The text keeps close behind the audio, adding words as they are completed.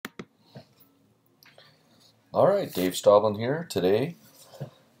Alright, Dave Staublin here. Today,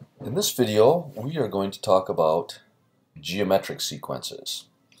 in this video, we are going to talk about geometric sequences.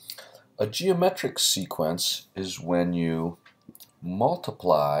 A geometric sequence is when you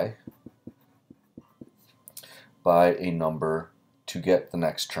multiply by a number to get the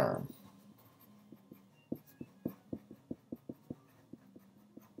next term.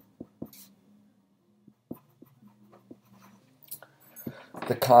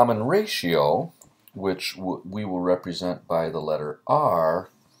 The common ratio, which we will represent by the letter R,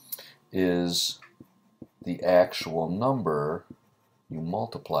 is the actual number you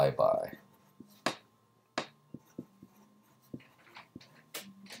multiply by.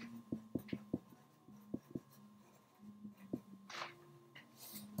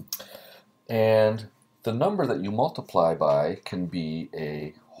 And the number that you multiply by can be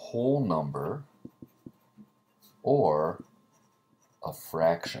a whole number or a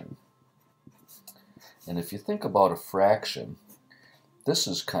fraction. And if you think about a fraction, this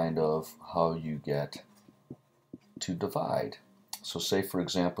is kind of how you get to divide. So say, for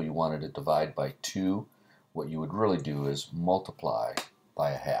example, you wanted to divide by 2. What you would really do is multiply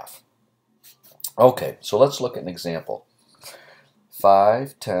by a half. Okay, so let's look at an example.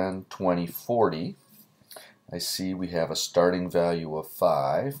 5, 10, 20, 40. I see we have a starting value of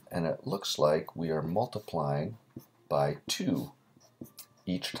 5, and it looks like we are multiplying by 2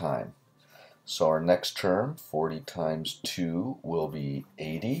 each time. So our next term, 40 times 2, will be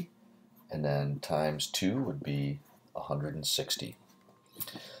 80, and then times 2 would be 160.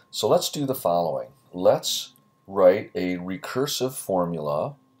 So let's do the following. Let's write a recursive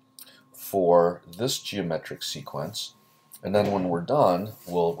formula for this geometric sequence, and then when we're done,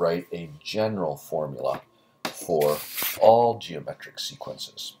 we'll write a general formula for all geometric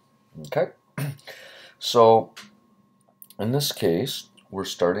sequences. Okay? So in this case, we're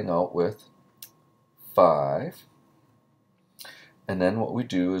starting out with 5, and then what we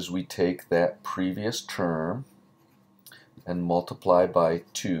do is we take that previous term and multiply by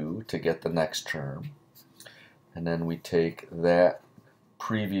 2 to get the next term, and then we take that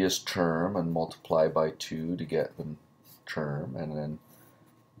previous term and multiply by 2 to get the term, and then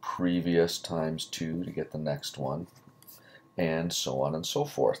previous times 2 to get the next one, and so on and so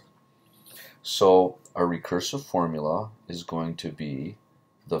forth. So our recursive formula is going to be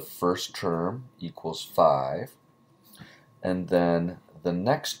the first term equals 5, and then the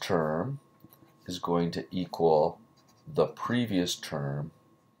next term is going to equal the previous term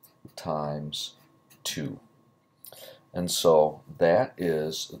times 2. And so that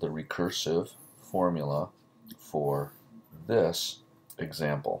is the recursive formula for this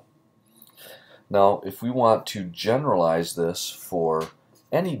example. Now, if we want to generalize this for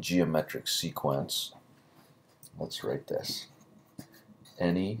any geometric sequence, let's write this.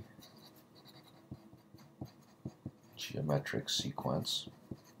 Any geometric sequence,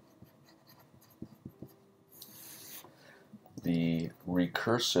 the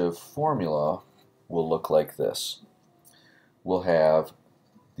recursive formula will look like this. We'll have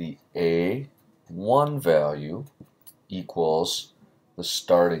the A1 value equals the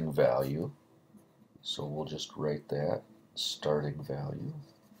starting value. So we'll just write that, starting value.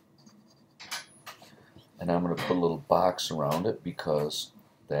 And I'm going to put a little box around it because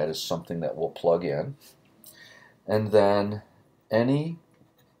that is something that we'll plug in. And then any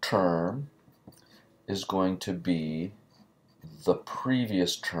term is going to be the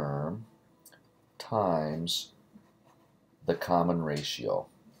previous term times the common ratio.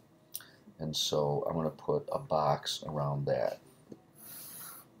 And so I'm going to put a box around that.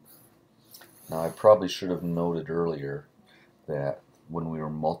 Now I probably should have noted earlier that when we were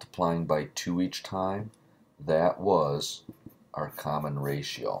multiplying by 2 each time, that was our common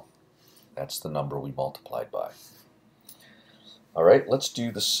ratio. That's the number we multiplied by. Alright, let's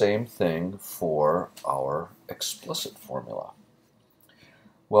do the same thing for our explicit formula.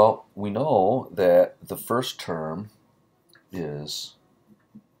 Well, we know that the first term is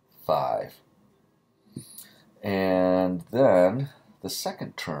 5. And then the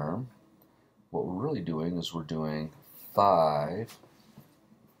second term, what we're really doing is we're doing 5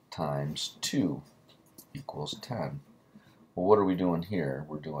 times 2 equals 10. Well, what are we doing here?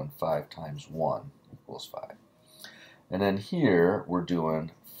 We're doing 5 times 1 equals 5. And then here we're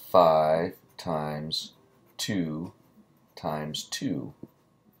doing 5 times 2 times 2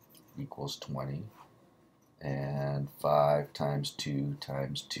 equals 20. And 5 times 2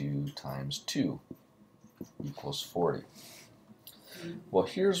 times 2 times 2 equals 40. Well,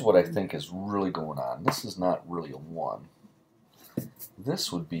 here's what I think is really going on. This is not really a 1.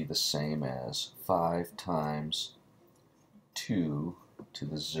 This would be the same as 5 times 2 to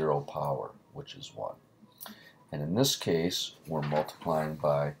the 0 power, which is 1. And in this case, we're multiplying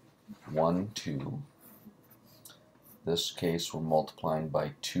by 1, 2. This case, we're multiplying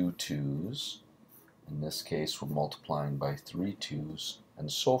by 2 2's. In this case, we're multiplying by 3 2's,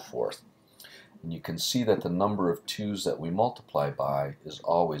 and so forth. And you can see that the number of 2's that we multiply by is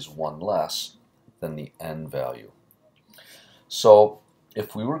always 1 less than the n value. So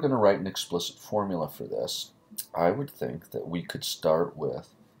if we were going to write an explicit formula for this, I would think that we could start with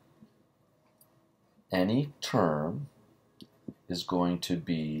any term is going to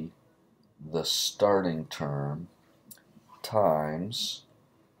be the starting term times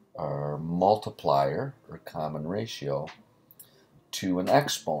our multiplier, or common ratio, to an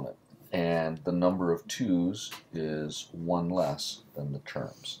exponent. And the number of 2's is 1 less than the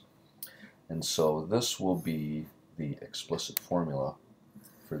terms. And so this will be the explicit formula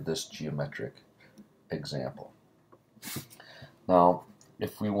for this geometric example. Now,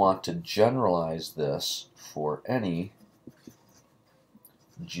 if we want to generalize this for any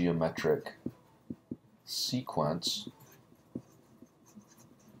geometric sequence,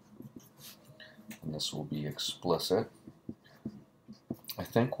 and this will be explicit, I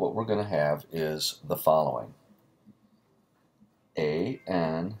think what we're going to have is the following.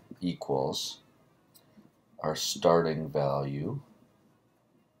 an equals our starting value,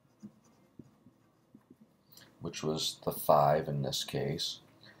 which was the 5 in this case,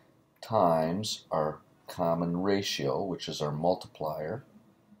 times our common ratio, which is our multiplier,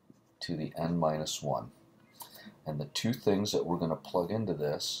 to the n minus 1. And the two things that we're going to plug into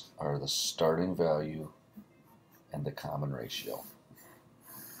this are the starting value and the common ratio.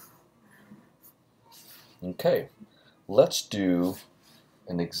 Okay, let's do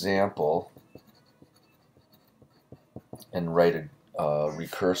an example and write a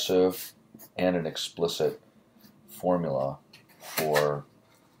recursive and an explicit formula for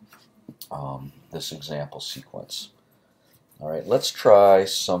this example sequence. All right, let's try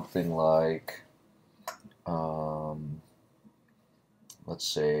something like, let's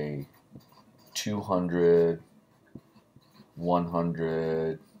say 200,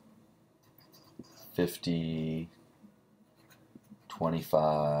 100, 50,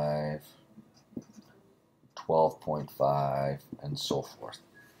 25, 12.5, and so forth.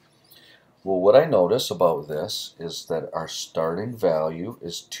 Well, what I notice about this is that our starting value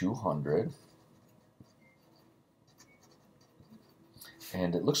is 200,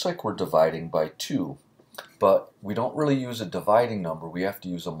 and it looks like we're dividing by 2, but we don't really use a dividing number, we have to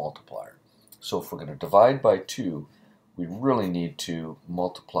use a multiplier. So if we're going to divide by 2, we really need to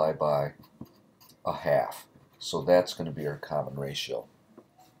multiply by a half. So that's going to be our common ratio.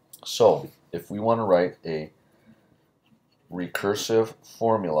 So if we want to write a recursive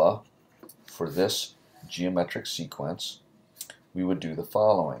formula for this geometric sequence, we would do the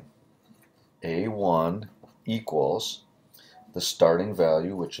following. A1 equals the starting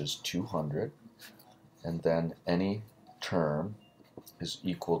value, which is 200, and then any term is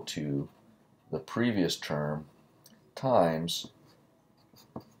equal to the previous term times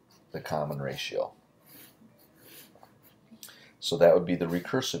the common ratio. So that would be the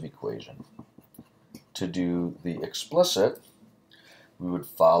recursive equation. To do the explicit, we would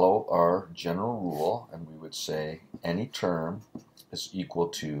follow our general rule and we would say any term is equal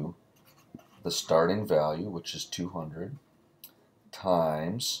to the starting value, which is 200,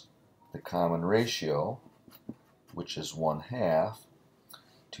 times the common ratio, which is 1/2,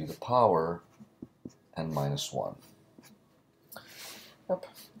 to the power n minus 1. Yep.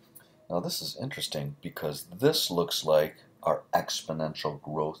 Now this is interesting because this looks like our exponential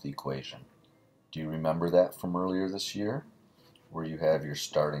growth equation. Do you remember that from earlier this year, where you have your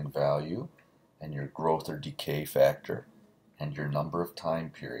starting value and your growth or decay factor and your number of time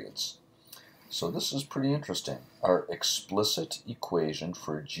periods? So this is pretty interesting. Our explicit equation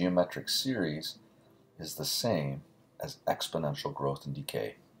for a geometric series is the same as exponential growth and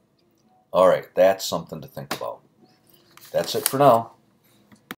decay. All right, that's something to think about. That's it for now.